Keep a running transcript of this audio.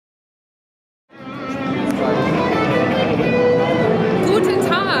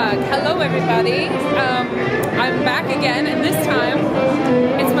everybody. I'm back again, and this time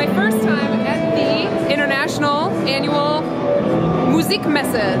it's my first time at the International Annual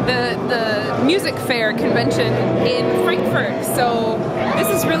Musikmesse, the music fair convention in Frankfurt. So this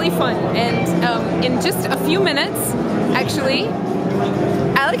is really fun, and in just a few minutes, actually,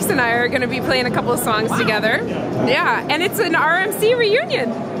 Alex and I are going to be playing a couple of songs together. Yeah, and it's an RMC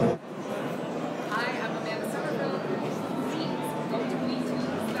reunion.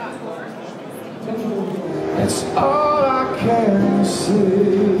 It's all I can see.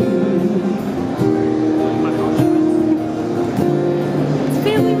 It's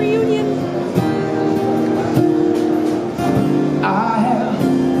family reunion. I have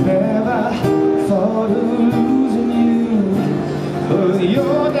never thought of losing you, but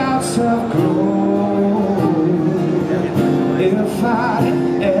your doubts have grown. If I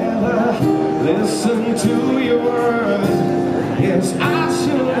ever listened to your words, yes, I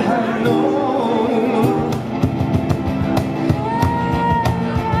should have known.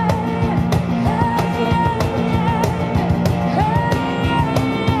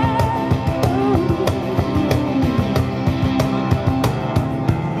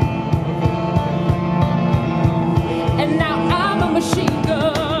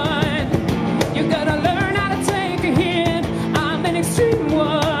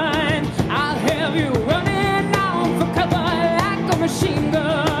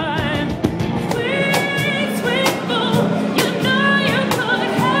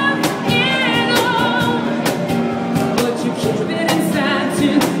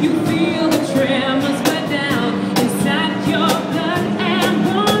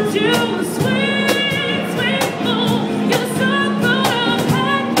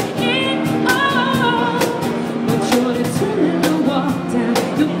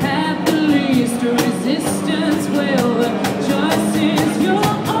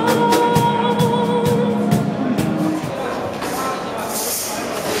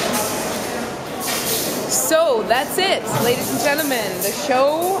 So that's it, ladies and gentlemen. The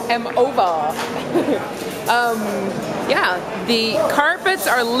show am over. Yeah, the carpets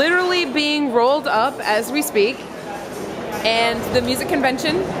are literally being rolled up as we speak, and the music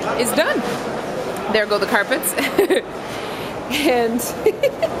convention is done. There go the carpets, and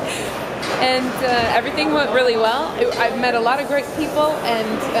everything went really well. I've met a lot of great people, and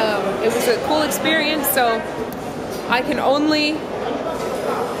it was a cool experience. So I can only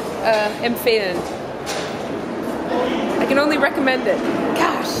empfehlen. I can only recommend it.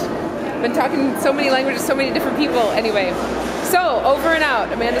 Gosh, I've been talking so many languages, so many different people. Anyway, so over and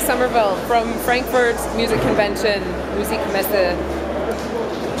out, Amanda Somerville from Frankfurt Music Convention, Musikmesse.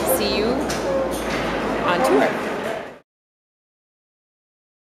 See you on tour.